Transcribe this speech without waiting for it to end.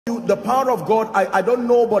The power of God, I don't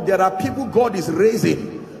know, but there are people God is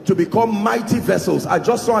raising to become mighty vessels. I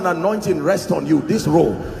just saw an anointing rest on you, this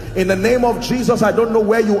row. In the name of Jesus, I don't know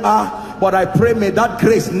where you are, but I pray may that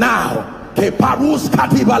grace now, let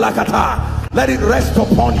it rest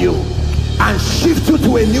upon you and shift you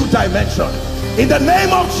to a new dimension. In the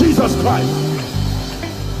name of Jesus Christ.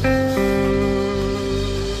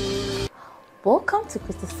 Welcome to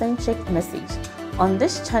Christocentric Message. On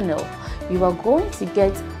this channel, you are going to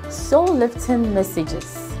get soul-lifting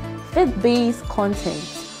messages, faith-based content,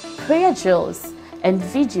 prayer drills, and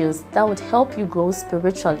videos that would help you grow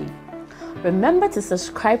spiritually. Remember to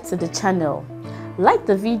subscribe to the channel, like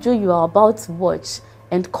the video you are about to watch,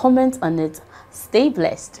 and comment on it. Stay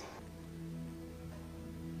blessed.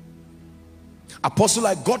 Apostle,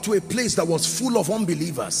 I got to a place that was full of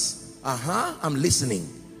unbelievers. I'm listening.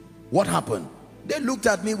 What happened? They looked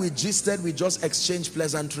at me, we gisted, we just exchanged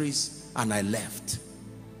pleasantries, and I left.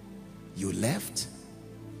 You left?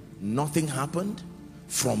 Nothing happened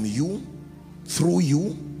from you, through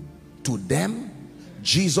you, to them.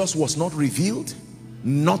 Jesus was not revealed.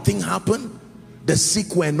 Nothing happened. The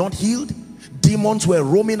sick were not healed. Demons were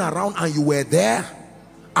roaming around and you were there,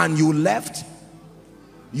 and you left.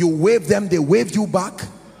 You waved them, they waved you back.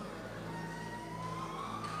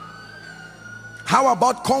 How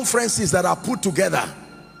about conferences that are put together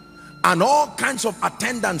and all kinds of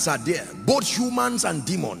attendants are there, both humans and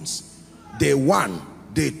demons? Day 1,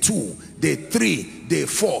 day 2, day 3, day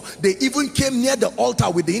 4. They even came near the altar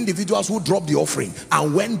with the individuals who dropped the offering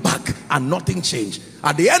and went back, and nothing changed.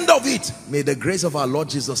 At the end of it, may the grace of our Lord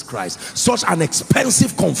Jesus Christ, such an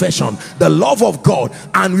expensive confession, the love of God,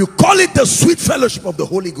 and you call it the sweet fellowship of the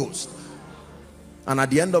Holy Ghost. And at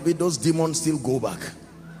the end of it, those demons still go back.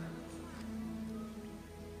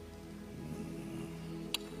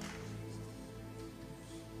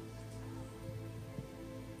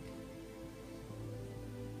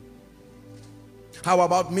 How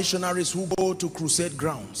about missionaries who go to crusade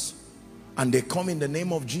grounds and they come in the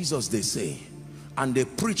name of Jesus, they say, and they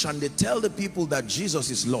preach and they tell the people that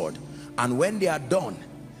Jesus is Lord, and when they are done,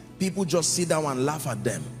 people just sit down and laugh at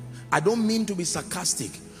them. I don't mean to be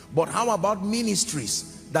sarcastic, but how about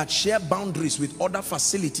ministries that share boundaries with other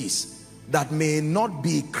facilities that may not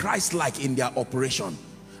be Christ-like in their operation,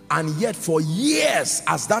 and yet for years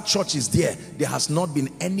as that church is there, there has not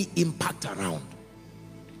been any impact around?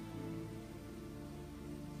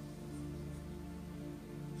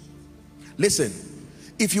 Listen,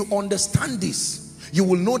 if you understand this, you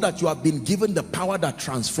will know that you have been given the power that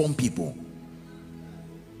transforms people.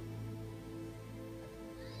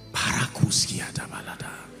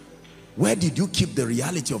 Where did you keep the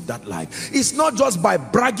reality of that life? It's not just by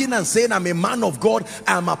bragging and saying I'm a man of God,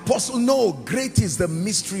 I'm an apostle. No, great is the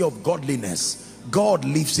mystery of godliness. God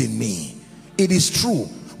lives in me. It is true.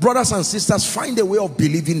 Brothers and sisters, find a way of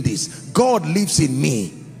believing this. God lives in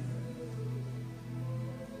me.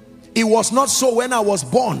 It was not so when I was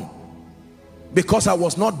born, because I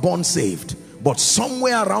was not born saved, but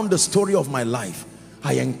somewhere around the story of my life,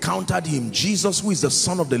 I encountered him, Jesus, who is the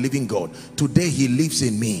Son of the living God. Today he lives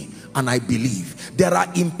in me, and I believe. There are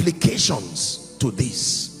implications to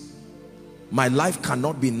this. My life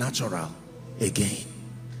cannot be natural again.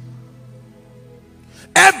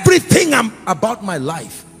 Everything about my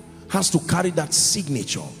life has to carry that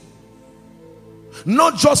signature,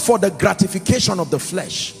 not just for the gratification of the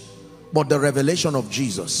flesh, but the revelation of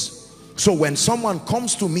Jesus. So when someone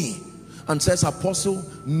comes to me and says, Apostle,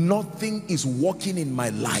 nothing is working in my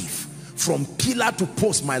life, from pillar to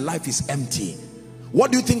post my life is empty,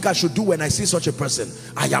 what do you think I should do when I see such a person?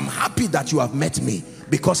 I am happy that you have met me,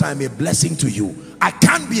 because I am a blessing to you. I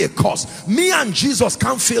can't be a curse. Me and Jesus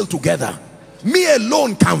can't fail together. Me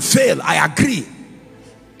alone can fail, I agree.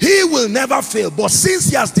 He will never fail, but since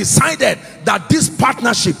he has decided that this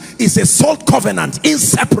partnership is a salt covenant,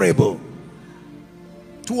 inseparable,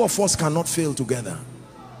 two of us cannot fail together.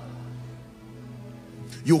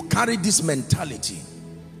 You carry this mentality.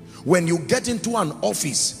 When you get into an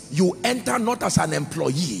office, you enter not as an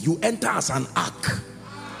employee, you enter as an ark.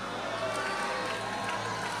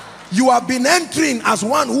 You have been entering as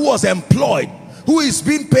one who was employed, who is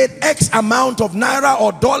being paid X amount of naira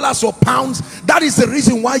or dollars or pounds. That is the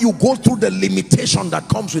reason why you go through the limitation that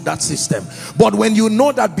comes with that system. But when you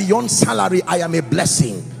know that beyond salary, I am a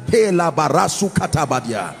blessing.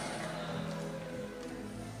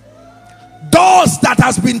 Doors that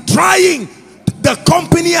has been trying, the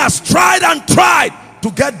company has tried and tried to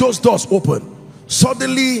get those doors open.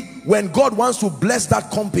 Suddenly, when God wants to bless that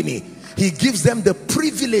company, he gives them the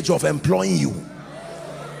privilege of employing you.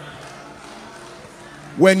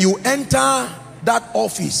 When you enter that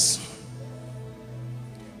office,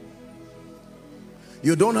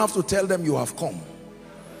 You don't have to tell them you have come.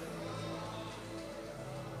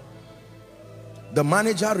 The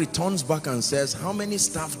manager returns back and says, how many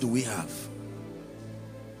staff do we have?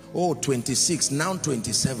 Oh, 26, now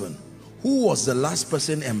 27. Who was the last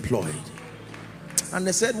person employed? And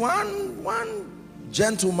they said, one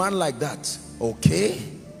gentleman like that. Okay.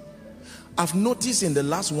 I've noticed in the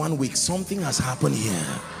last 1 week, something has happened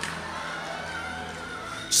here.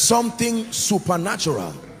 Something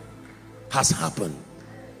supernatural has happened.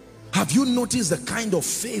 Have you noticed the kind of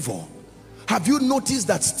favor? Have you noticed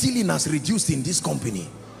that stealing has reduced in this company?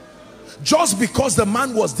 Just because the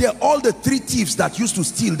man was there, all the 3 thieves that used to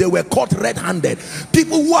steal, they were caught red-handed.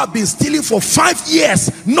 People who have been stealing for 5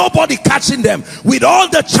 years, nobody catching them. With all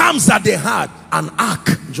the charms that they had, an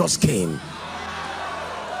ark just came.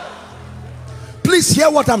 Please hear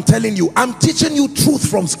what I'm telling you. I'm teaching you truth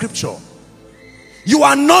from scripture. You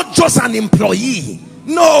are not just an employee.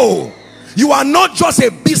 No. You are not just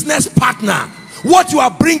a business partner. What you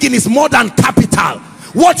are bringing is more than capital.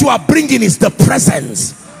 What you are bringing is the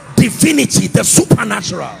presence, divinity, the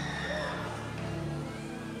supernatural.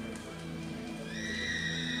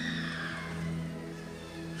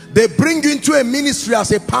 They bring you into a ministry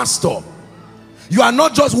as a pastor. You are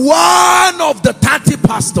not just one of the 30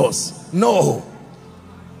 pastors. No.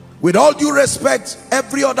 With all due respect,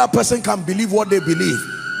 every other person can believe what they believe,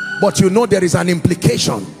 but you know there is an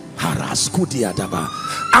implication. I'm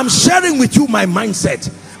sharing with you my mindset.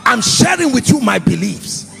 I'm sharing with you my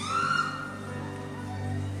beliefs.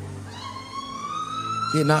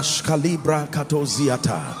 The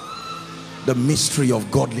mystery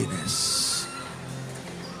of godliness.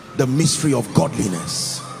 The mystery of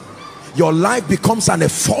godliness. Your life becomes an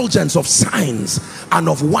effulgence of signs and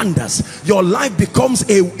of wonders. Your life becomes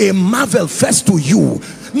a marvel first to you,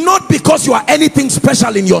 not because you are anything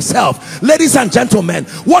special in yourself. Ladies and gentlemen,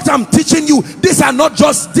 what I'm teaching you, these are not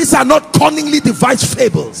cunningly devised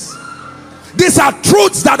fables. These are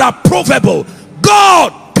truths that are provable.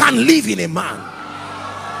 God can live in a man.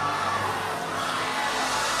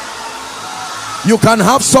 You can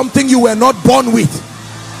have something you were not born with.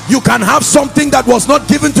 You can have something that was not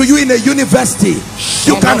given to you in a university.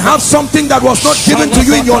 You can have something that was not given to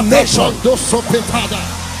you in your nation.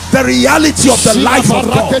 The reality of the life of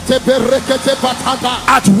God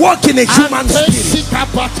at work in a human spirit.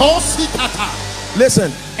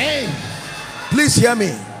 Listen, please hear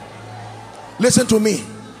me. Listen to me.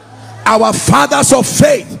 Our fathers of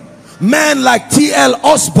faith, men like T.L.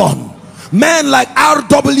 Osborne, men like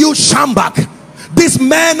R.W. Shambach, these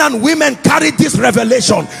men and women carried this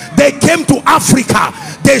revelation. They came to Africa.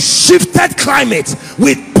 They shifted climate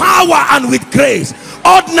with power and with grace.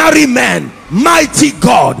 Ordinary men, mighty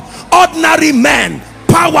God. Ordinary men,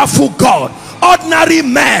 powerful God. Ordinary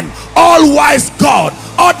men, all-wise God.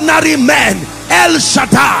 Ordinary men, El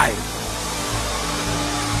Shaddai.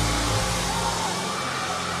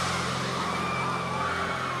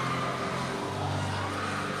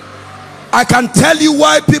 I can tell you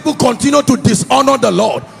why people continue to dishonor the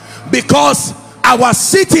Lord. Because our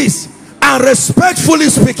cities, and respectfully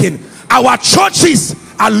speaking, our churches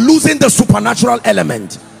are losing the supernatural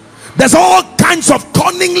element. There's all kinds of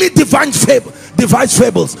cunningly devised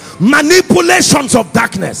fables, manipulations of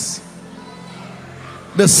darkness.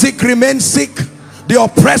 The sick remain sick, the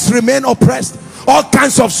oppressed remain oppressed. All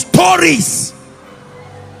kinds of stories.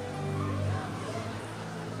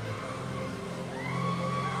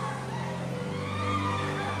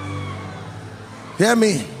 Hear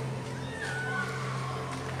me.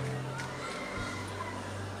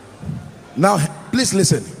 Now, please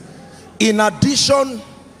listen. In addition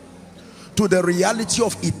to the reality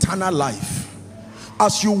of eternal life,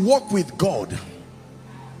 as you walk with God,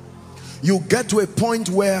 you get to a point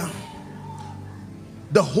where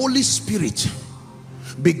the Holy Spirit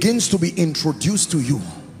begins to be introduced to you,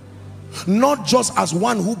 not just as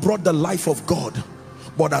one who brought the life of God,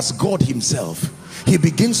 but as God himself. He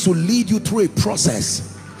begins to lead you through a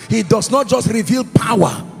process. He does not just reveal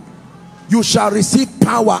power. You shall receive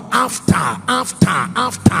power after.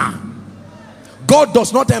 God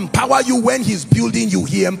does not empower you when he's building you.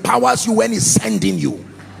 He empowers you when he's sending you.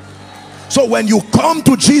 So when you come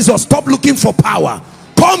to Jesus, stop looking for power.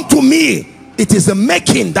 Come to me. It is the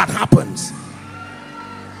making that happens.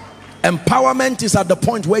 Empowerment is at the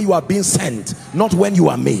point where you are being sent, not when you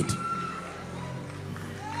are made.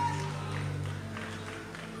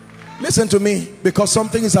 Listen to me, because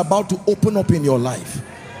something is about to open up in your life.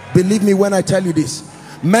 Believe me when I tell you this.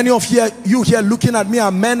 Many of you here looking at me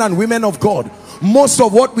are men and women of God. Most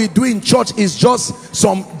of what we do in church is just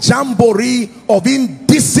some jamboree of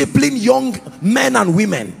indisciplined young men and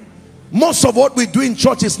women. Most of what we do in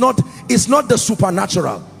church is not is not the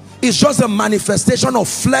supernatural. It's just a manifestation of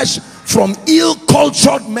flesh from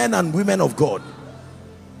ill-cultured men and women of God.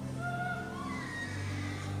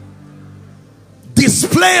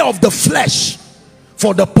 Display of the flesh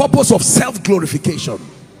for the purpose of self-glorification.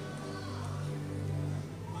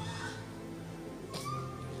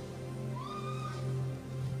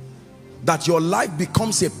 That your life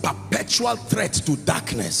becomes a perpetual threat to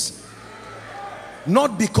darkness.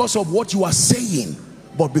 Not because of what you are saying,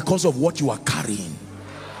 but because of what you are carrying.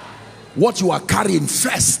 What you are carrying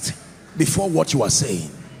first before what you are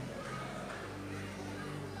saying.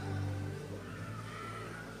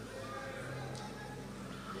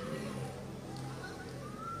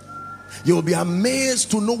 You will be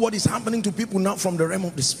amazed to know what is happening to people now from the realm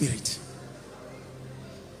of the spirit.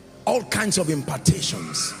 All kinds of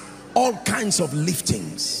impartations, all kinds of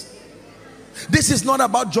liftings. This is not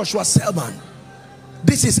about Joshua Selman.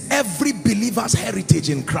 This is every believer's heritage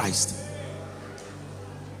in Christ.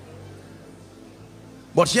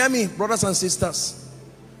 But hear me, brothers and sisters,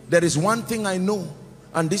 there is one thing I know,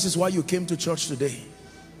 and this is why you came to church today.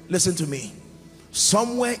 Listen to me.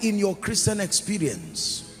 Somewhere in your Christian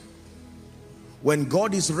experience, when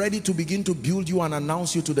God is ready to begin to build you and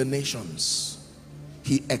announce you to the nations,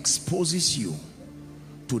 he exposes you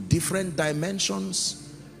to different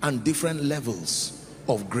dimensions and different levels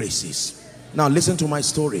of graces. Now listen to my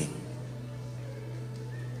story.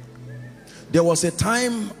 There was a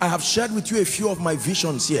time, I have shared with you a few of my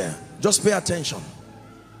visions here. Just pay attention.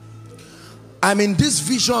 I'm in this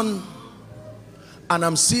vision and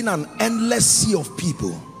I'm seeing an endless sea of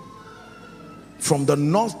people. From the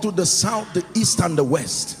north to the south, the east and the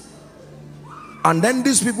west. And then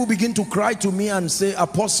these people begin to cry to me and say,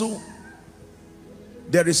 Apostle,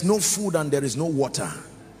 there is no food and there is no water.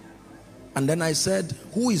 And then I said,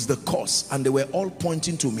 who is the cause? And they were all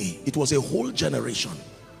pointing to me. It was a whole generation.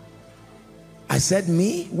 I said,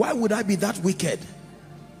 me? Why would I be that wicked?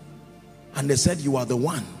 And they said, you are the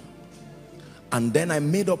one. And then I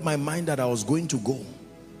made up my mind that I was going to go.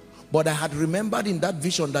 But I had remembered in that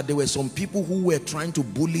vision that there were some people who were trying to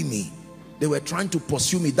bully me. They were trying to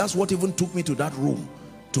pursue me. That's what even took me to that room,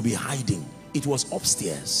 to be hiding. It was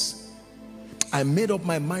upstairs. I made up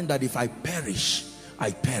my mind that if I perish,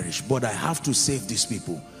 I perish. But I have to save these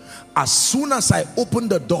people. As soon as I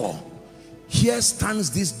opened the door, here stands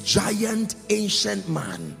this giant ancient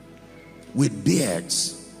man with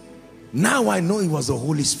beards. Now I know it was the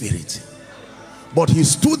Holy Spirit. But he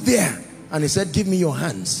stood there and he said, give me your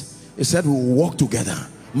hands. He said, we will walk together.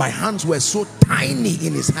 My hands were so tiny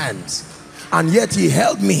in his hands, and yet he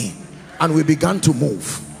held me and we began to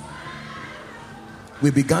move.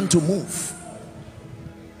 We began to move,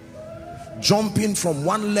 jumping from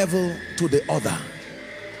one level to the other.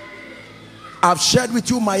 I've shared with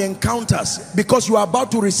you my encounters because you are about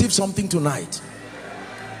to receive something tonight.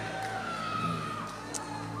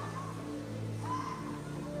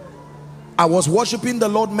 I was worshiping the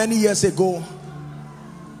Lord many years ago,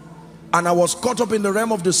 and I was caught up in the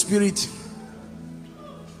realm of the spirit.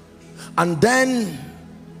 And then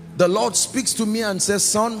the Lord speaks to me and says,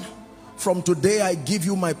 son, from today I give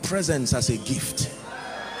you my presence as a gift.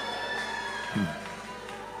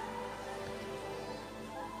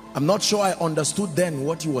 I'm not sure I understood then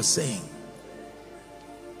what he was saying.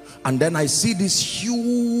 And then I see this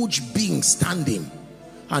huge being standing,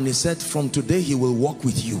 and he said, from today he will walk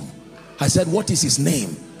with you. I said, what is his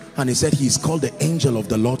name? And he said, he is called the angel of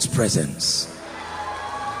the Lord's presence.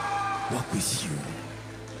 Walk with you.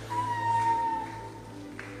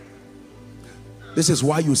 This is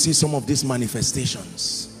why you see some of these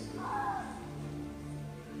manifestations.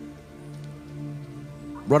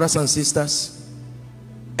 Brothers and sisters,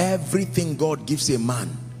 everything God gives a man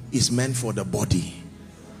is meant for the body.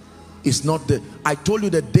 It's not the, I told you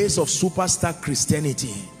the days of superstar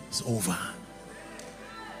Christianity is over.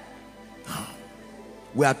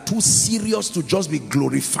 We are too serious to just be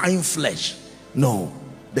glorifying flesh. No,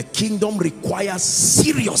 the kingdom requires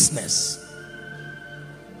seriousness.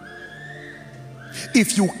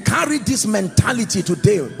 If you carry this mentality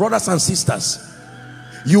today, brothers and sisters,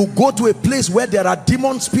 you go to a place where there are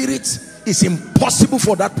demon spirits, it's impossible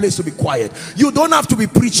for that place to be quiet. You don't have to be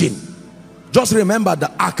preaching. Just remember,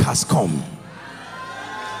 the ark has come.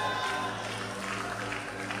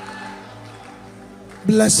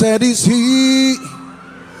 Blessed is he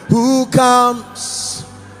who comes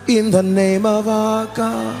in the name of our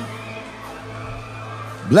God.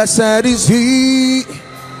 Blessed is he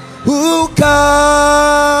who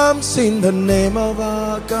comes in the name of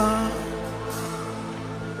our God.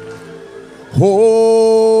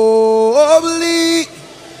 Holy,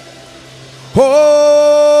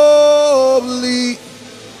 holy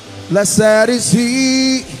Blessed is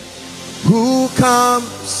he who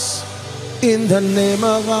comes in the name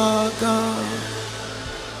of our God.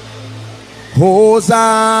 Hosanna,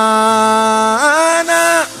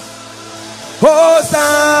 Hosanna.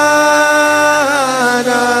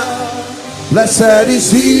 Blessed is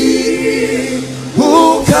he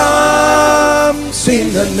who comes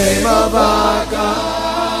in the name of our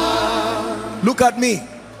God. Look at me.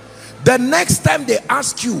 The next time they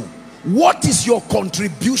ask you, what is your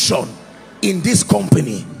contribution in this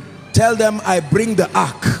company? Tell them, I bring the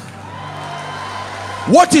ark.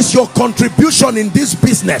 What is your contribution in this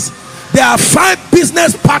business? There are 5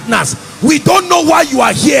 business partners. We don't know why you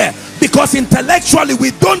are here, because intellectually we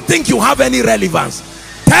don't think you have any relevance.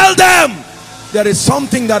 Tell them, there is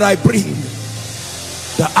something that I bring.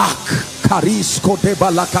 The ark.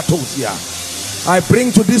 I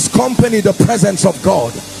bring to this company the presence of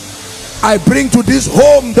God. I bring to this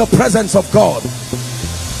home the presence of God.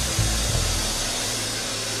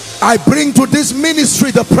 I bring to this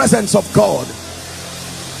ministry the presence of God.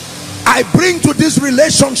 I bring to this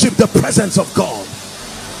relationship the presence of God.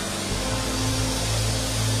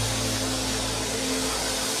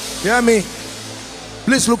 Hear me?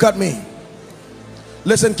 Please look at me.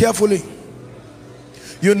 Listen carefully.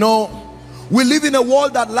 You know, we live in a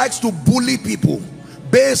world that likes to bully people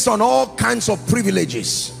based on all kinds of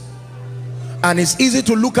privileges. And it's easy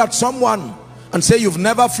to look at someone and say, you've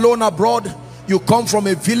never flown abroad, you come from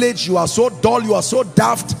a village, you are so dull, you are so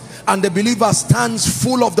daft, and the believer stands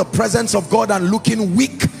full of the presence of God and looking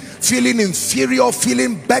weak, feeling inferior,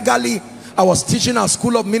 feeling beggarly. I was teaching our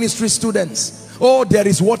school of ministry students, oh, there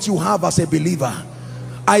is what you have as a believer.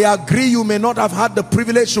 I agree you may not have had the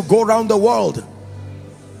privilege to go around the world.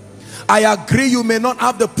 I agree you may not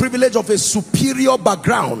have the privilege of a superior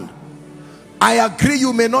background. I agree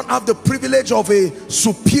you may not have the privilege of a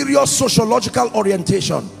superior sociological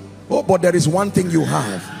orientation. Oh, but there is one thing you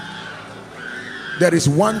have. There is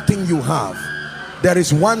one thing you have. There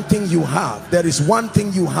is one thing you have. There is one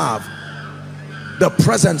thing you have. The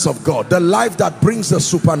presence of God. The life that brings the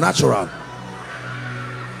supernatural.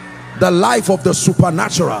 The life of the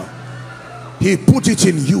supernatural. He put it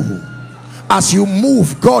in you. As you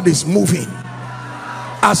move, God is moving.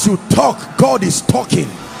 As you talk, God is talking.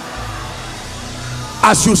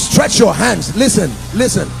 As you stretch your hands, listen.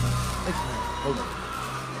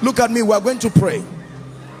 Look at me, we're going to pray.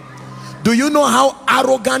 Do you know how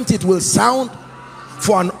arrogant it will sound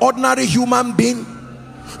for an ordinary human being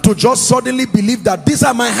to just suddenly believe that these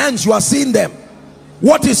are my hands, you are seeing them?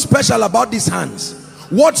 What is special about these hands?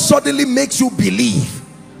 What suddenly makes you believe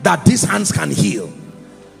that these hands can heal?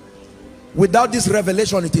 Without this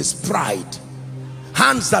revelation, it is pride.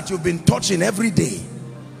 Hands that you've been touching every day.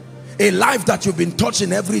 A life that you've been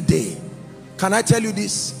touching every day. Can I tell you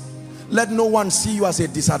this? Let no one see you as a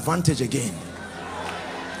disadvantage again.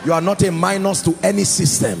 You are not a minus to any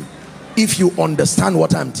system if you understand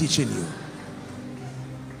what I'm teaching you.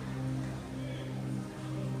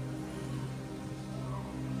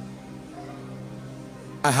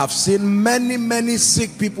 I have seen many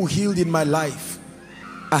sick people healed in my life.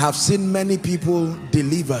 I have seen many people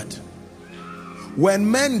delivered. When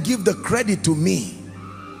men give the credit to me,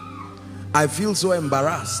 I feel so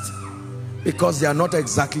embarrassed because they are not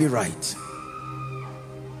exactly right.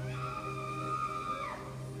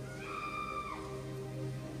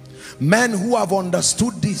 Men who have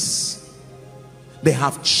understood this, they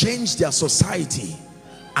have changed their society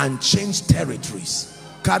and changed territories,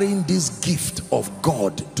 carrying this gift of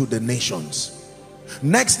God to the nations.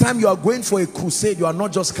 Next time you are going for a crusade, you are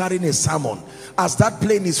not just carrying a sermon. As that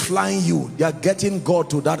plane is flying you, you are getting God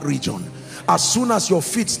to that region. As soon as your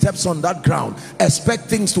feet steps on that ground, expect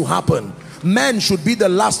things to happen. Men should be the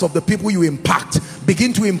last of the people you impact.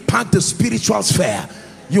 Begin to impact the spiritual sphere.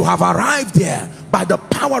 You have arrived there by the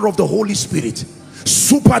power of the Holy Spirit.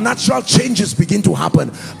 Supernatural changes begin to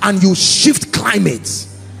happen and you shift climates.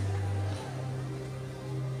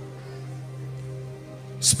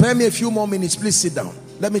 Spare me a few more minutes, please sit down.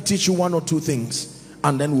 Let me teach you one or two things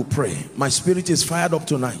and then we'll pray. My spirit is fired up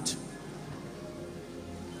tonight.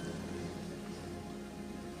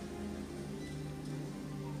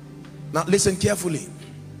 Now listen carefully.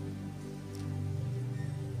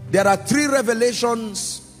 There are 3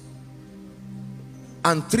 revelations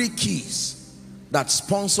and 3 keys that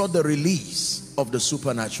sponsor the release of the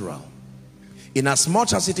supernatural. In as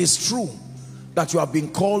much as it is true that you have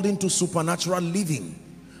been called into supernatural living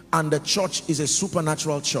and the church is a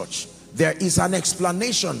supernatural church, there is an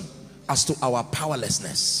explanation as to our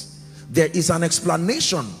powerlessness. There is an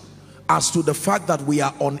explanation as to the fact that we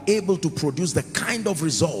are unable to produce the kind of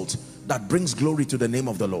result that brings glory to the name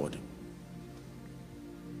of the Lord.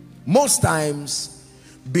 Most times,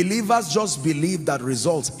 believers just believe that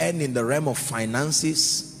results end in the realm of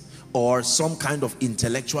finances or some kind of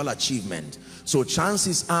intellectual achievement. So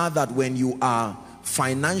chances are that when you are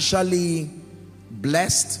financially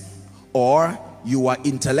blessed or you are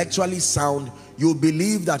intellectually sound, you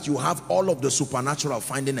believe that you have all of the supernatural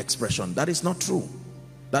finding expression. That is not true.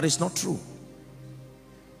 That is not true.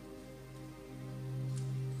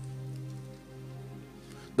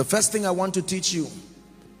 The first thing I want to teach you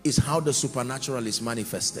is how the supernatural is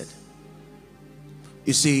manifested.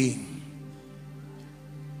 You see,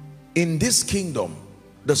 in this kingdom,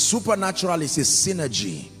 the supernatural is a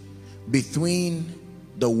synergy between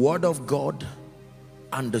the Word of God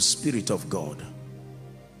and the Spirit of God.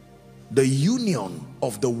 The union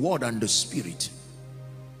of the Word and the Spirit.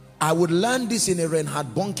 I would learn this in a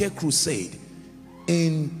Reinhard Bonnke crusade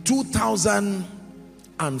in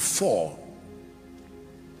 2004.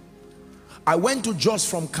 I went to Jos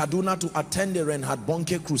from Kaduna to attend the Reinhard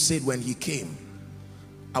Bonnke crusade when he came.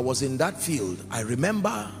 I was in that field, I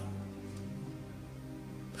remember.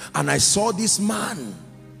 And I saw this man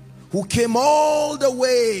who came all the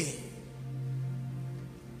way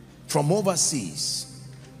from overseas.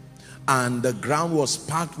 And the ground was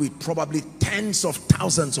packed with probably tens of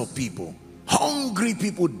thousands of people. Hungry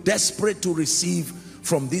people, desperate to receive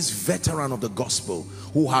from this veteran of the gospel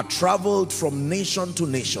who had traveled from nation to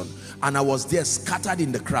nation. And I was there scattered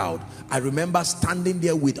in the crowd. I remember standing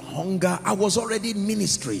there with hunger. I was already in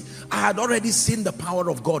ministry. I had already seen the power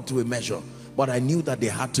of God to a measure, but I knew that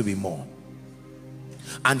there had to be more.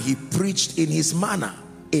 And he preached in his manner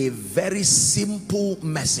a very simple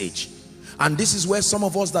message. And this is where some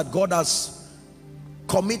of us that God has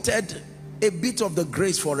committed a bit of the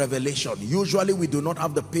grace for revelation. Usually we do not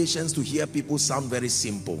have the patience to hear people sound very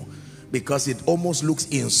simple, because it almost looks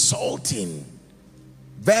insulting.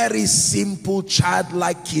 Very simple,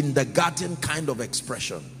 childlike, kindergarten kind of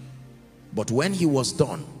expression. But when he was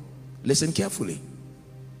done, listen carefully.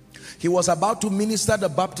 He was about to minister the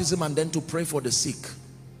baptism and then to pray for the sick.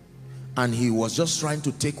 And he was just trying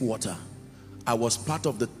to take water. I was part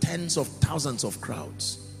of the tens of thousands of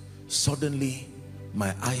crowds. Suddenly,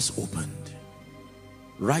 my eyes opened.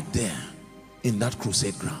 Right there in that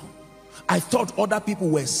crusade ground. I thought other people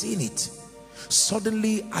were seeing it.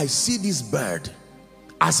 Suddenly, I see this bird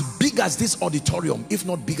as big as this auditorium, if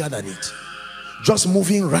not bigger than it, just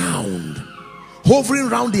moving round,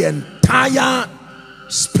 hovering around the entire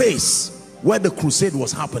space where the crusade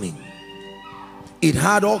was happening. It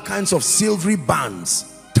had all kinds of silvery bands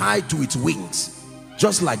tied to its wings,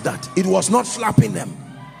 just like that. It was not flapping them,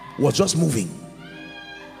 it was just moving.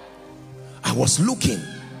 I was looking,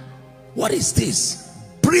 what is this?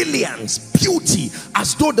 Brilliance, beauty,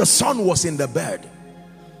 as though the sun was in the bird.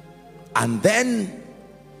 And then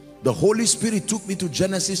the Holy Spirit took me to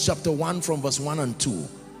Genesis chapter 1 from verse 1 and 2.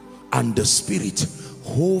 And the Spirit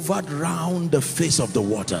hovered round the face of the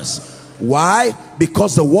waters. Why?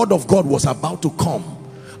 Because the word of God was about to come.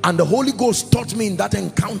 And the Holy Ghost taught me in that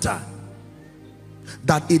encounter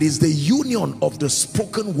that it is the union of the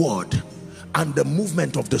spoken word and the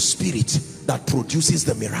movement of the Spirit that produces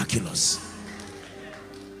the miraculous.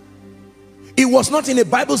 It was not in a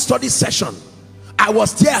Bible study session. I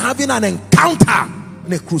was there having an encounter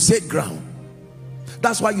in a crusade ground.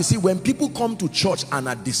 That's why you see, when people come to church and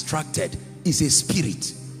are distracted, it's a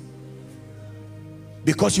spirit.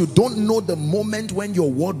 Because you don't know the moment when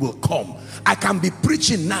your word will come. I can be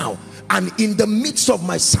preaching now, and in the midst of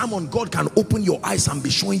my sermon, God can open your eyes and be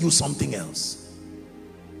showing you something else.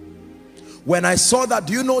 When I saw that,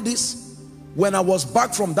 do you know this? When I was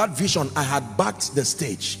back from that vision, I had backed the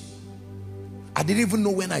stage. I didn't even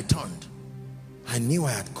know when I turned. I knew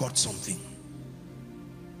I had caught something.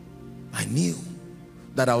 I knew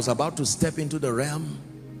that I was about to step into the realm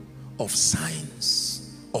of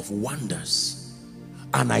signs, of wonders.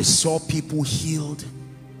 And I saw people healed.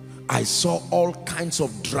 I saw all kinds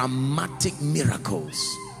of dramatic miracles.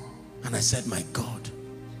 And I said, my God.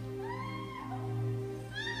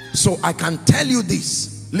 So I can tell you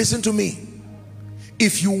this. Listen to me.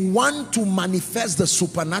 If you want to manifest the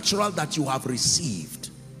supernatural that you have received,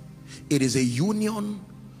 it is a union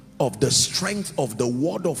of the strength of the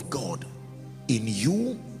word of God in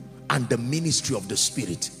you and the ministry of the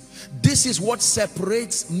Spirit. This is what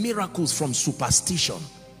separates miracles from superstition.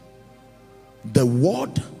 The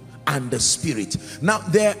word and the Spirit. Now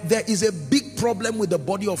there is a big problem with the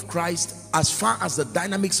body of Christ as far as the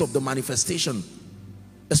dynamics of the manifestation,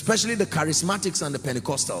 especially the charismatics and the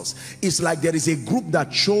Pentecostals. It's like there is a group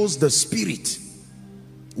that chose the Spirit.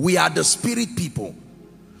 We are the Spirit people.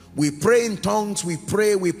 We pray in tongues, we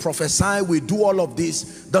pray, we prophesy, we do all of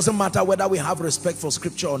this. Doesn't matter whether we have respect for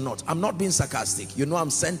scripture or not. I'm not being sarcastic. You know, I'm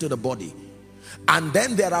sent to the body. And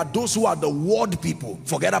then there are those who are the word people.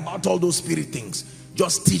 Forget about all those spirit things.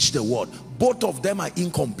 Just teach the word. Both of them are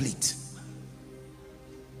incomplete.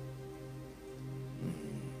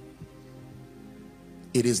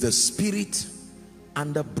 It is the spirit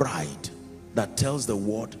and the bride that tells the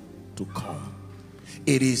word to come.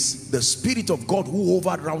 It is the Spirit of God who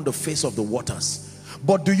hovered around the face of the waters.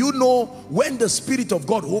 But do you know, when the Spirit of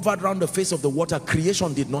God hovered around the face of the water,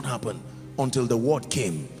 creation did not happen until the word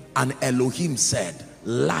came and Elohim said,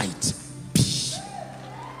 light be.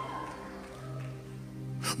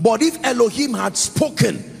 But if Elohim had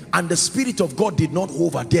spoken and the Spirit of God did not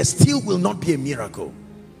hover, there still will not be a miracle.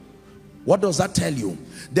 What does that tell you?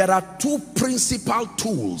 There are two principal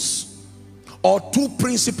tools or two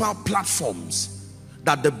principal platforms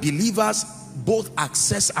that the believers both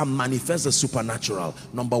access and manifest the supernatural.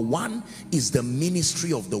 Number one is the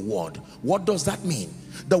ministry of the word. What does that mean?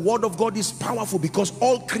 The word of God is powerful because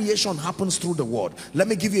all creation happens through the word. Let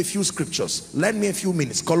me give you a few scriptures. Lend me a few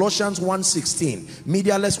minutes. Colossians 1:16.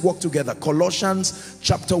 Media, let's walk together. Colossians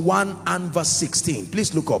chapter 1 and verse 16.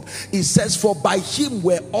 Please look up. It says, for by him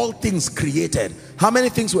were all things created. How many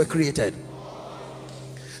things were created?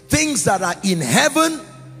 Things that are in heaven,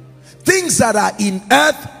 things that are in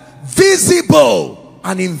earth, visible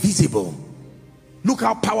and invisible. Look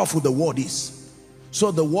how powerful the word is.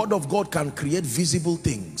 So the word of God can create visible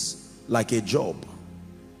things like a job,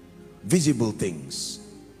 visible things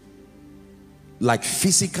like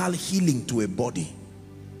physical healing to a body,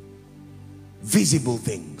 visible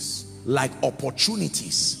things like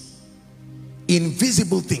opportunities,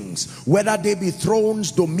 invisible things, whether they be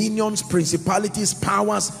thrones, dominions, principalities,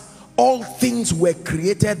 powers. All things were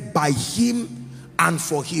created by him and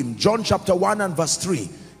for him. John chapter 1 and verse 3,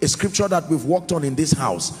 a scripture that we've worked on in this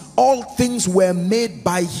house. All things were made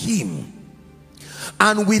by him,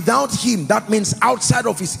 and without him, that means outside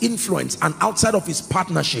of his influence and outside of his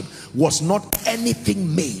partnership, was not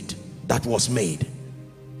anything made that was made.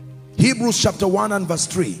 Hebrews chapter 1 and verse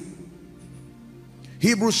 3.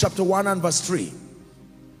 Hebrews chapter 1 and verse 3.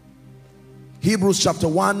 Hebrews chapter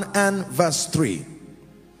 1 and verse 3.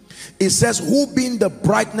 It says, who being the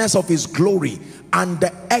brightness of his glory and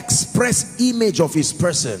the express image of his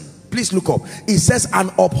person. Please look up. It says,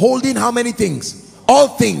 and upholding how many things? All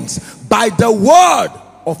things by the word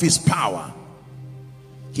of his power.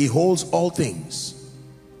 He holds all things,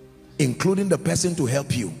 including the person to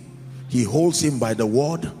help you. He holds him by the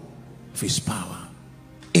word of his power,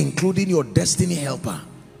 including your destiny helper,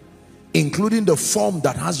 including the form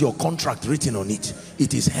that has your contract written on it.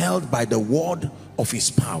 It is held by the word of his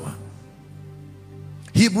power.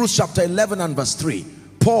 Hebrews chapter 11 and verse 3,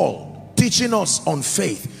 Paul teaching us on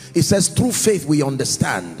faith. It says, through faith we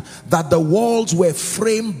understand that the worlds were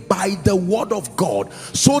framed by the word of God,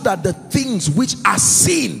 so that the things which are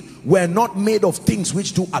seen were not made of things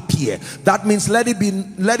which do appear. That means let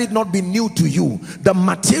it not be new to you. The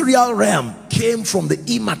material realm came from the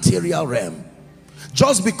immaterial realm.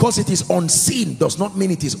 Just because it is unseen does not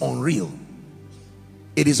mean it is unreal.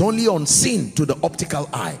 It is only unseen to the optical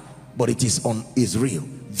eye, but it is real.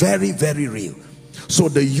 Very, very real. So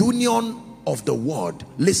the union of the word,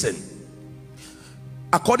 listen,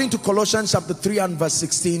 according to Colossians chapter 3 and verse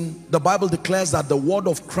 16, the Bible declares that the word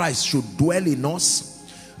of Christ should dwell in us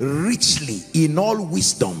richly in all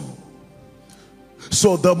wisdom.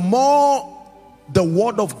 So the more the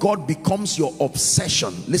word of God becomes your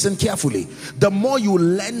obsession, listen carefully, the more you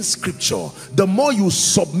learn scripture, the more you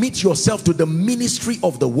submit yourself to the ministry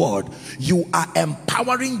of the word, you are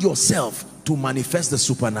empowering yourself to manifest the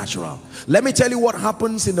supernatural. Let me tell you what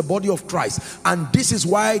happens in the body of Christ, and this is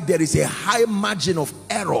why there is a high margin of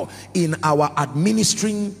error in our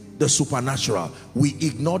administering the supernatural. We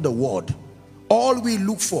ignore the word. All we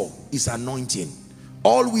look for is anointing.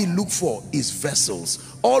 All we look for is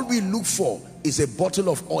vessels. All we look for is a bottle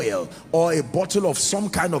of oil or a bottle of some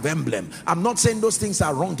kind of emblem. I'm not saying those things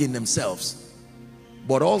are wrong in themselves,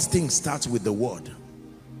 but all things start with the word.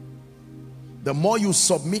 The more you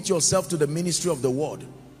submit yourself to the ministry of the word,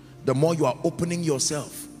 the more you are opening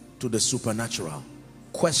yourself to the supernatural.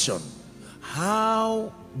 Question: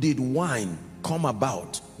 how did wine come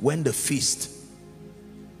about when the feast?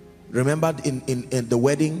 Remember in the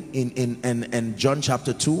wedding in John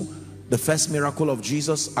chapter 2, the first miracle of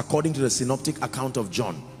Jesus, according to the synoptic account of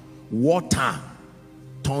John, water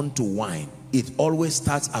turned to wine. It always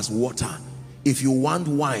starts as water. If you want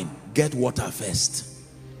wine, get water first.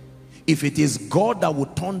 If it is God that will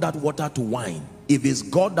turn that water to wine, if it's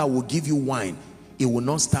God that will give you wine, it will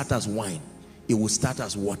not start as wine. it will start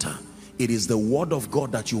as water. It is the word of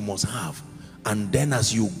God that you must have. And then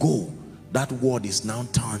as you go, that word is now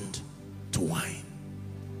turned to wine.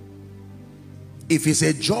 If it's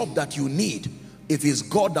a job that you need, if it's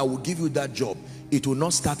God that will give you that job, it will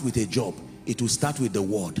not start with a job. It will start with the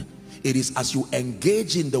word. It is as you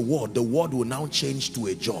engage in the word will now change to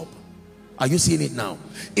a job. Are you seeing it now?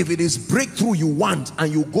 If it is breakthrough you want,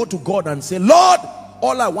 and you go to God and say, Lord,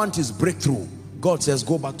 all I want is breakthrough, God says,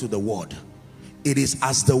 go back to the word. It is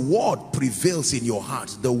as the word prevails in your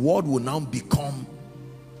heart, the word will now become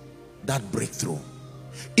that breakthrough.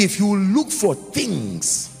 If you look for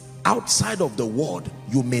things outside of the word,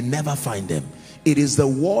 you may never find them. It is the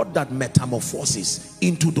word that metamorphoses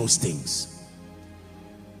into those things.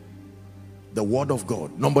 The word of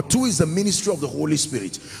God. Number two is the ministry of the Holy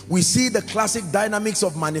Spirit. We see the classic dynamics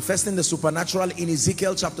of manifesting the supernatural in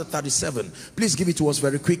Ezekiel chapter 37. Please give it to us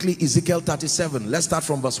very quickly. Ezekiel 37. Let's start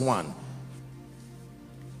from verse 1.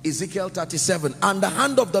 Ezekiel 37. And the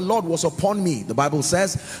hand of the Lord was upon me, the Bible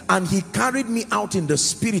says, and he carried me out in the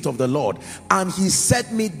spirit of the Lord, and he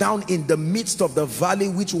set me down in the midst of the valley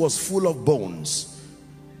which was full of bones.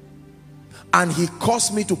 And he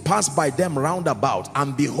caused me to pass by them round about,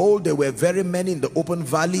 and behold, there were very many in the open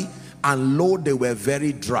valley, and lo, they were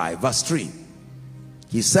very dry. Verse 3.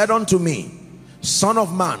 He said unto me, Son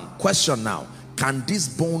of man, question now, can these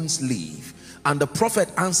bones live? And the prophet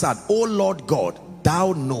answered, O Lord God,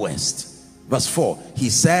 thou knowest. Verse 4. He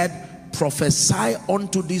said, prophesy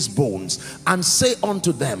unto these bones, and say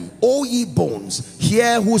unto them, O ye bones,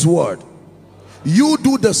 hear whose word? You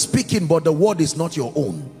do the speaking, but the word is not your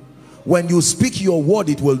own. When you speak your word,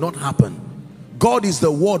 it will not happen. God is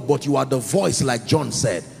the word, but you are the voice, like John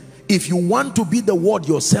said. If you want to be the word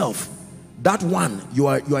yourself, that one, you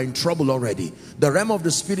are in trouble already. The realm of the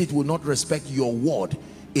spirit will not respect your word.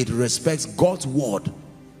 It respects God's word.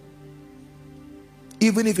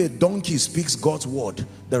 Even if a donkey speaks God's word,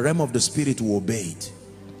 the realm of the spirit will obey it.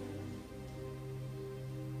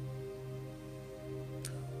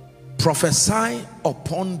 Prophesy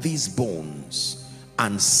upon these bones,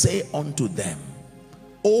 and say unto them,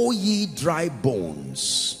 O ye dry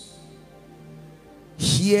bones,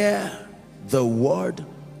 hear the word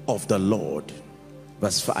of the Lord.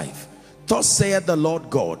 Verse 5. Thus saith the Lord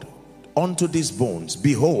God unto these bones,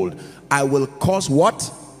 behold, I will cause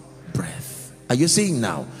what? Breath. Are you seeing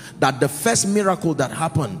now that the first miracle that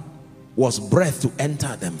happened was breath to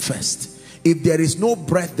enter them first? If there is no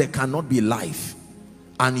breath, there cannot be life.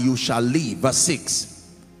 And you shall live. Verse 6.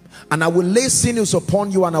 And I will lay sinews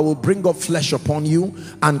upon you, and I will bring up flesh upon you,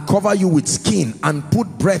 and cover you with skin, and put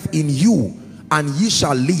breath in you, and ye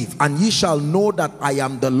shall live, and ye shall know that I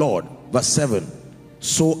am the Lord. Verse 7.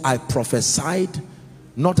 So I prophesied,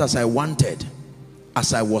 not as I wanted,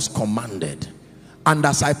 as I was commanded. And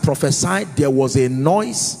as I prophesied, there was a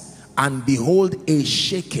noise, and behold, a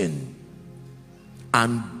shaking,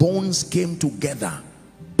 and bones came together,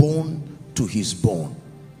 bone to his bone.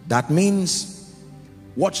 That means,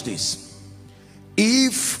 watch this,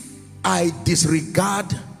 if I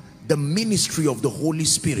disregard the ministry of the Holy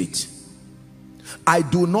Spirit, I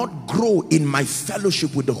do not grow in my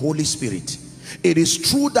fellowship with the Holy Spirit. It is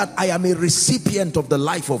true that I am a recipient of the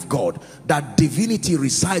life of God, that divinity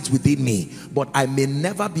resides within me, but I may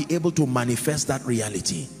never be able to manifest that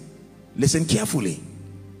reality. Listen carefully.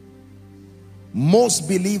 Most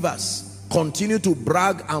believers continue to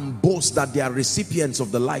brag and boast that they are recipients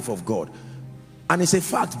of the life of God. And it's a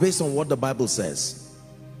fact based on what the Bible says.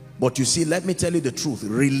 But you see, let me tell you the truth.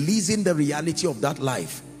 Releasing the reality of that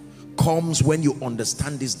life comes when you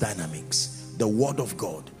understand these dynamics. The word of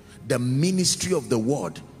God, the ministry of the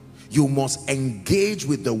word. You must engage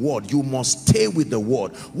with the word. You must stay with the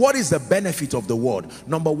word. What is the benefit of the word?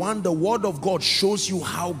 Number one, the word of God shows you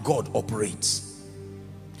how God operates.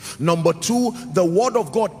 Number two, the word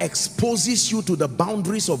of God exposes you to the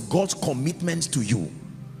boundaries of God's commitment to you.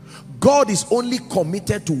 God is only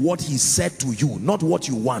committed to what he said to you, not what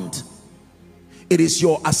you want. It is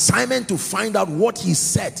your assignment to find out what he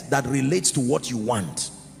said that relates to what you want.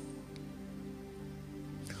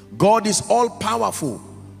 God is all powerful,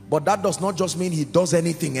 but that does not just mean he does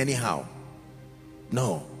anything anyhow.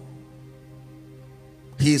 No.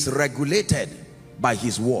 He is regulated by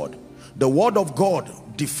his word. The word of God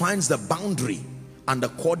defines the boundary and the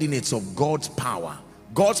coordinates of God's power.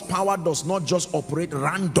 God's power does not just operate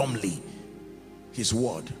randomly. His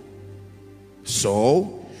word.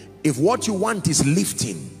 So, if what you want is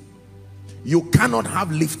lifting, you cannot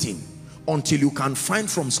have lifting until you can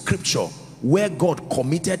find from scripture where God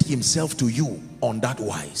committed himself to you on that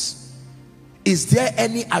wise. Is there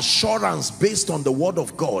any assurance based on the word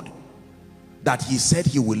of God that he said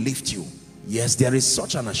he will lift you? Yes, there is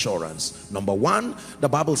such an assurance. Number one, the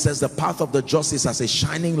Bible says the path of the just is as a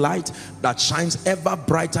shining light that shines ever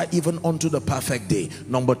brighter even unto the perfect day.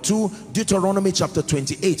 Number two, Deuteronomy chapter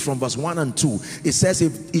 28 from verse 1 and 2. It says,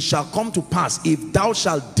 if it shall come to pass, if thou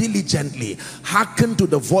shalt diligently hearken to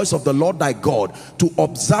the voice of the Lord thy God, to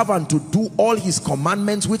observe and to do all his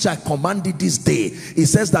commandments which I commanded this day, it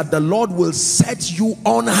says that the Lord will set you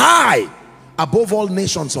on high above all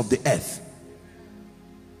nations of the earth.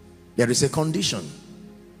 There is a condition.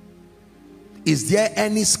 Is there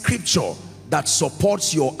any scripture that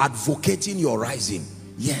supports your advocating your rising?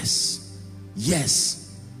 Yes.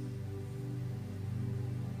 Yes.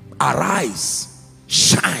 Arise,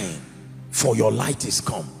 shine, for your light is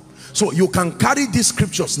come. So you can carry these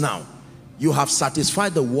scriptures now. You have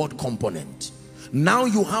satisfied the word component. Now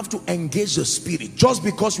you have to engage the spirit. Just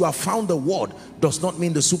because you have found the word does not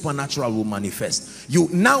mean the supernatural will manifest.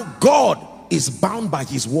 God is bound by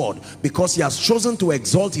his word because he has chosen to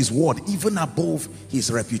exalt his word even above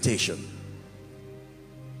his reputation.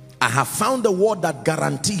 I have found the word that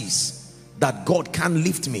guarantees that God can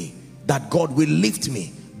lift me, that God will lift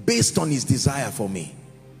me based on his desire for me.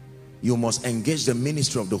 You must engage the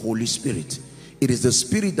ministry of the Holy Spirit. It is the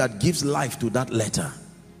Spirit that gives life to that letter.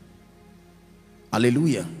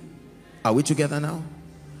 Hallelujah. Are we together now?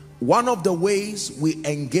 One of the ways we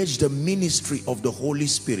engage the ministry of the Holy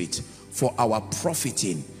Spirit for our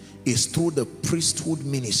profiting is through the priesthood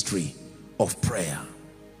ministry of prayer.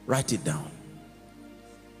 Write it down.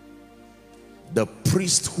 The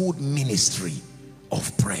priesthood ministry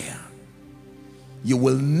of prayer. You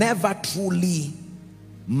will never truly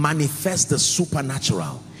manifest the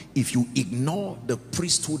supernatural if you ignore the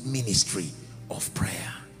priesthood ministry of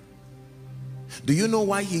prayer. Do you know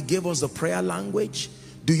why he gave us the prayer language?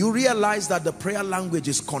 Do you realize that the prayer language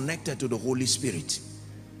is connected to the Holy Spirit?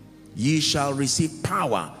 Ye shall receive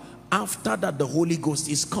power after that the Holy Ghost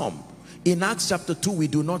is come. In Acts chapter 2, we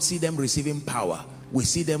do not see them receiving power. We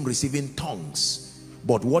see them receiving tongues.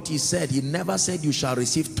 But what he said, he never said you shall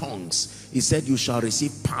receive tongues. He said you shall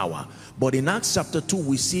receive power. But in Acts chapter 2,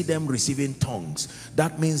 we see them receiving tongues.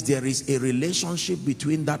 That means there is a relationship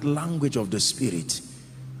between that language of the Spirit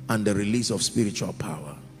and the release of spiritual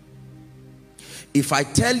power. If I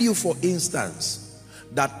tell you, for instance,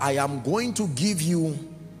 that I am going to give you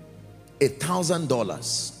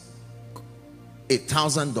 $1,000,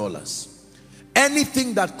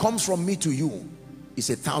 anything that comes from me to you is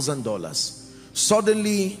 $1,000.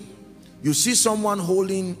 Suddenly you see someone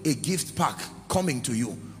holding a gift pack coming to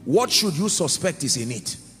you. What should you suspect is in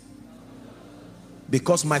it?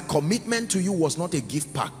 Because my commitment to you was not a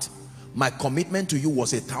gift pack. My commitment to you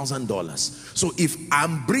was $1,000. So if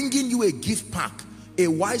I'm bringing you a gift pack, a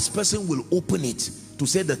wise person will open it to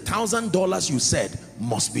say the $1,000 you said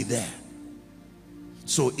must be there.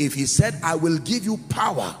 So if he said, I will give you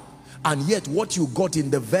power, and yet what you got in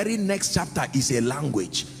the very next chapter is a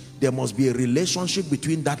language, there must be a relationship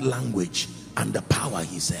between that language and the power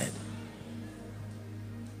he said.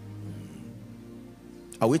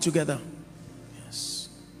 Are we together? Yes.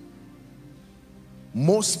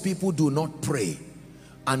 Most people do not pray,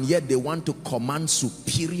 and yet they want to command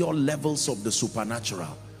superior levels of the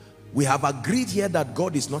supernatural. We have agreed here that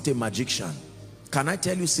God is not a magician. Can I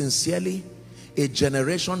tell you sincerely, a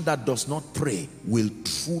generation that does not pray will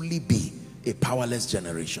truly be a powerless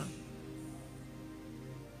generation.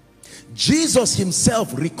 Jesus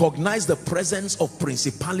himself recognized the presence of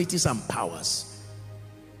principalities and powers.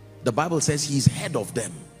 The Bible says he is head of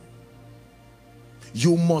them.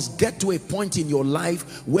 You must get to a point in your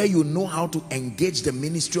life where you know how to engage the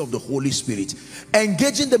ministry of the Holy Spirit.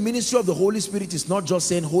 Engaging the ministry of the Holy Spirit is not just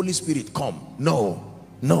saying, Holy Spirit, come. No,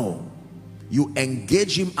 no. You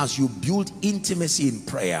engage him as you build intimacy in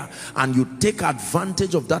prayer, and you take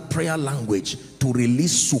advantage of that prayer language to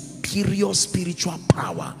release superior spiritual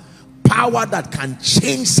power. Power that can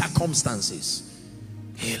change circumstances.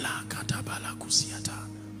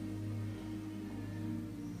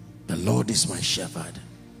 The Lord is my shepherd.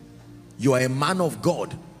 You are a man of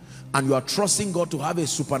God and you are trusting God to have a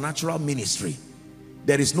supernatural ministry.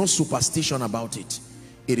 There is no superstition about it.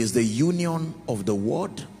 It is the union of the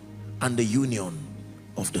word and the union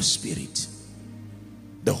of the Spirit.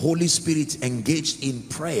 The Holy Spirit engaged in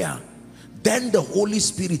prayer, then the Holy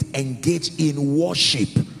Spirit engaged in worship.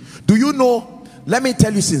 Do you know, let me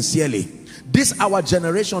tell you sincerely, this our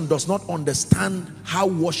generation does not understand how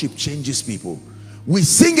worship changes people. We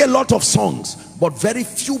sing a lot of songs, but very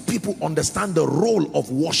few people understand the role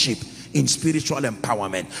of worship in spiritual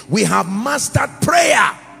empowerment. We have mastered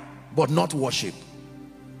prayer, but not worship.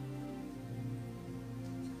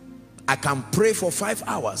 I can pray for 5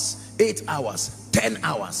 hours, 8 hours, 10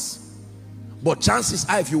 hours, But chances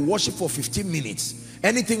are, if you worship for 15 minutes,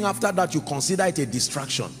 anything after that, you consider it a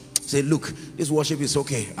distraction. Say, look, this worship is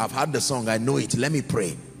okay. I've heard the song. I know it. Let me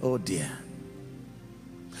pray. Oh dear.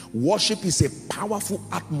 Worship is a powerful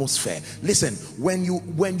atmosphere. Listen, when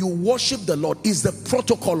you worship the Lord, is the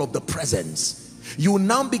protocol of the presence. You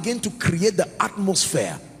now begin to create the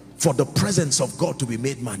atmosphere for the presence of God to be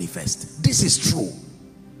made manifest. This is true.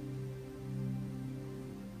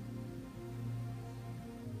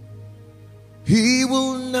 He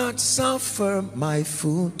will not suffer my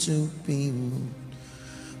foot to be moved.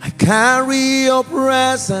 I carry your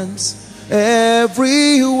presence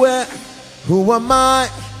everywhere. Who am I?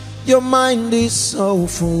 Your mind is so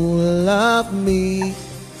full of me.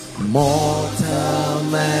 Mortal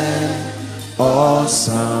man,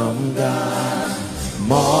 awesome God.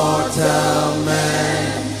 Mortal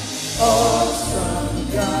man,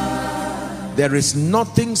 awesome God. There is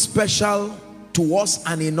nothing special to us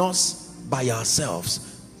and in us by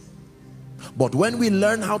ourselves. But when we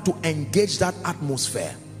learn how to engage that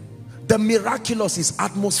atmosphere, the miraculous is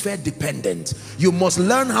atmosphere dependent. You must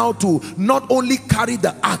learn how to not only carry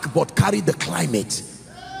the ark, but carry the climate.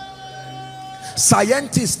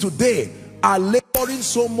 Scientists today are laboring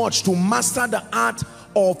so much to master the art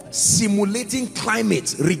of simulating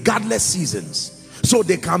climate regardless seasons, so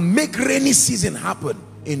they can make rainy season happen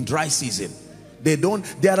in dry season.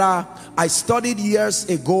 I studied years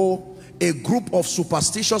ago a group of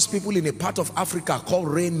superstitious people in a part of Africa called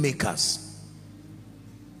rainmakers.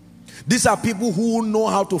 These are people who know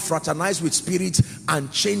how to fraternize with spirits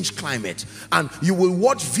and change climate. And you will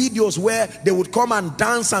watch videos where they would come and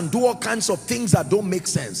dance and do all kinds of things that don't make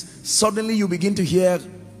sense. Suddenly you begin to hear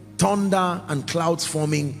thunder and clouds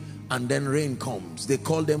forming, and then rain comes. They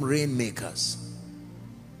call them rainmakers.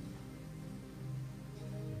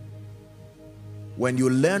 When you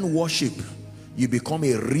learn worship, you become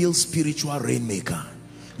a real spiritual rainmaker.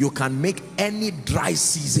 You can make any dry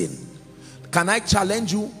season. Can I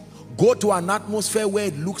challenge you? Go to an atmosphere where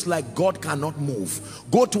it looks like God cannot move.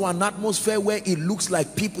 Go to an atmosphere where it looks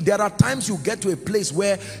like people. There are times you get to a place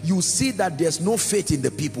where you see that there's no faith in the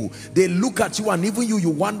people. They look at you, and even you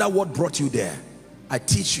wonder what brought you there. I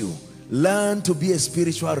teach you. Learn to be a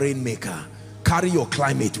spiritual rainmaker. Carry your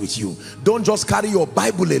climate with you. Don't just carry your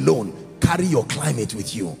Bible alone. Carry your climate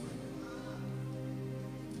with you.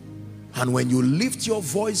 And when you lift your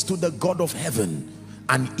voice to the God of heaven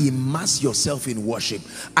and immerse yourself in worship,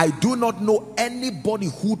 I do not know anybody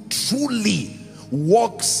who truly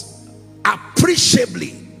walks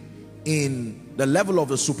appreciably in the level of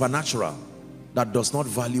the supernatural that does not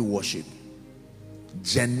value worship.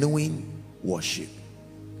 Genuine worship.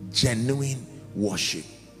 Genuine worship.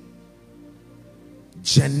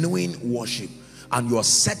 Genuine worship. And you are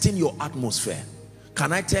setting your atmosphere.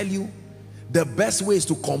 Can I tell you, the best way is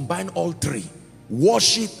to combine all three: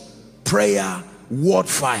 worship, prayer, word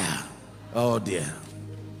fire. Oh dear.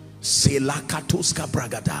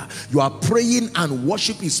 You are praying and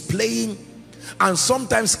worship is playing, and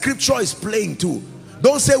sometimes scripture is playing too.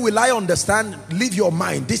 Don't say, will I understand? Leave your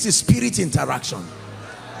mind. This is spirit interaction.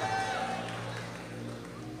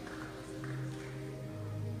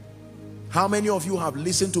 How many of you have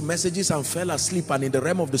listened to messages and fell asleep, and in the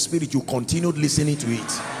realm of the spirit you continued listening to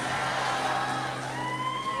it?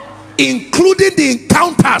 Including the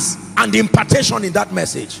encounters and the impartation in that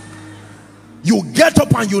message. You get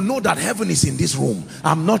up and you know that heaven is in this room.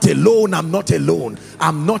 I'm not alone. I'm not alone.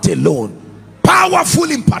 I'm not alone. Powerful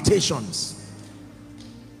impartations.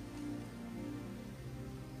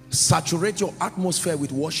 Saturate your atmosphere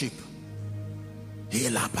with worship,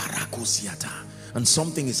 and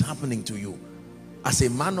something is happening to you. As a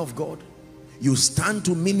man of God, you stand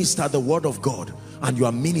to minister the word of God, and you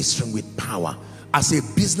are ministering with power. As a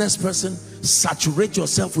business person, saturate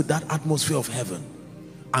yourself with that atmosphere of heaven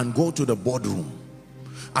and go to the boardroom,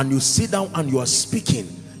 and you sit down and you are speaking.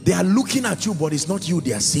 They are looking at you, but it's not you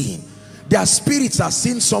they are seeing. Their spirits are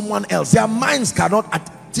seeing someone else. Their minds cannot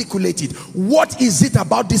articulate it. What is it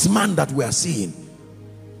about this man that we are seeing?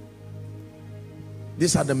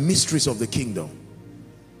 These are the mysteries of the kingdom.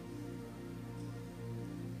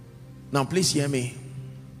 Now please hear me.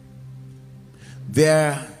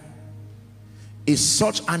 There is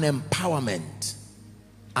such an empowerment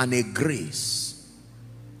and a grace.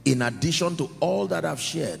 In addition to all that I've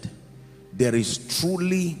shared, there is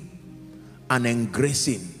truly an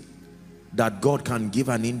engracing that God can give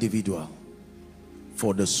an individual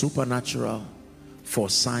for the supernatural, for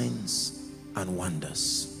signs and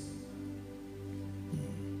wonders.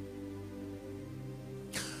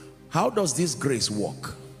 How does this grace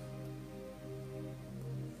work?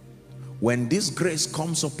 When this grace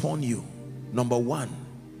comes upon you, number one,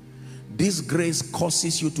 This grace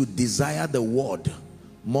causes you to desire the word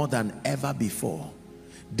more than ever before.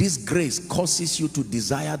 This grace causes you to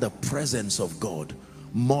desire the presence of God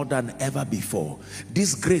more than ever before.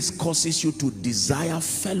 This grace causes you to desire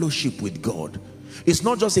fellowship with God. It's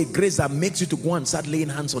not just a grace that makes you to go and start laying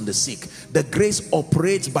hands on the sick. The grace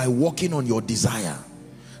operates by working on your desire.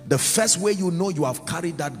 The first way you know you have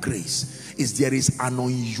carried that grace is there is an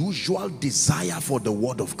unusual desire for the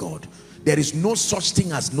word of God. There is no such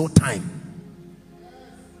thing as no time.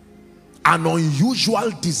 An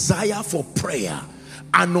unusual desire for prayer,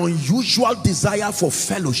 an unusual desire for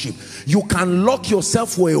fellowship. You can lock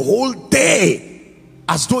yourself for a whole day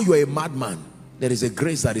as though you're a madman. There is a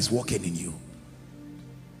grace that is working in you.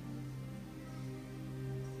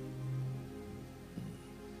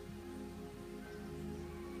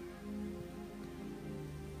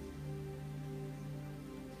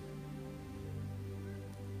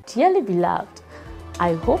 Dearly beloved,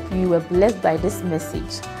 I hope you were blessed by this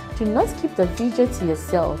message. Do not keep the video to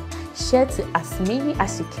yourself. Share to as many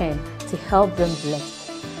as you can to help them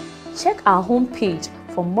bless. Check our homepage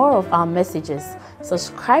for more of our messages.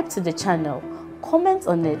 Subscribe to the channel, comment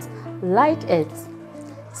on it, like it.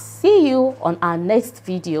 See you on our next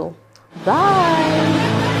video. Bye.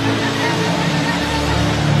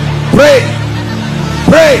 Pray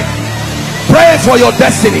for your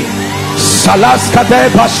destiny. Salaskade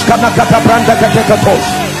bashkana kata branda katekatos.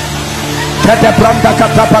 Kete branda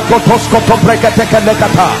kata pakotos koto brekateka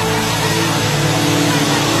kata.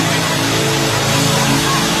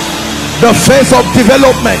 The phase of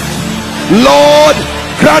development. Lord,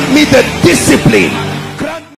 grant me the discipline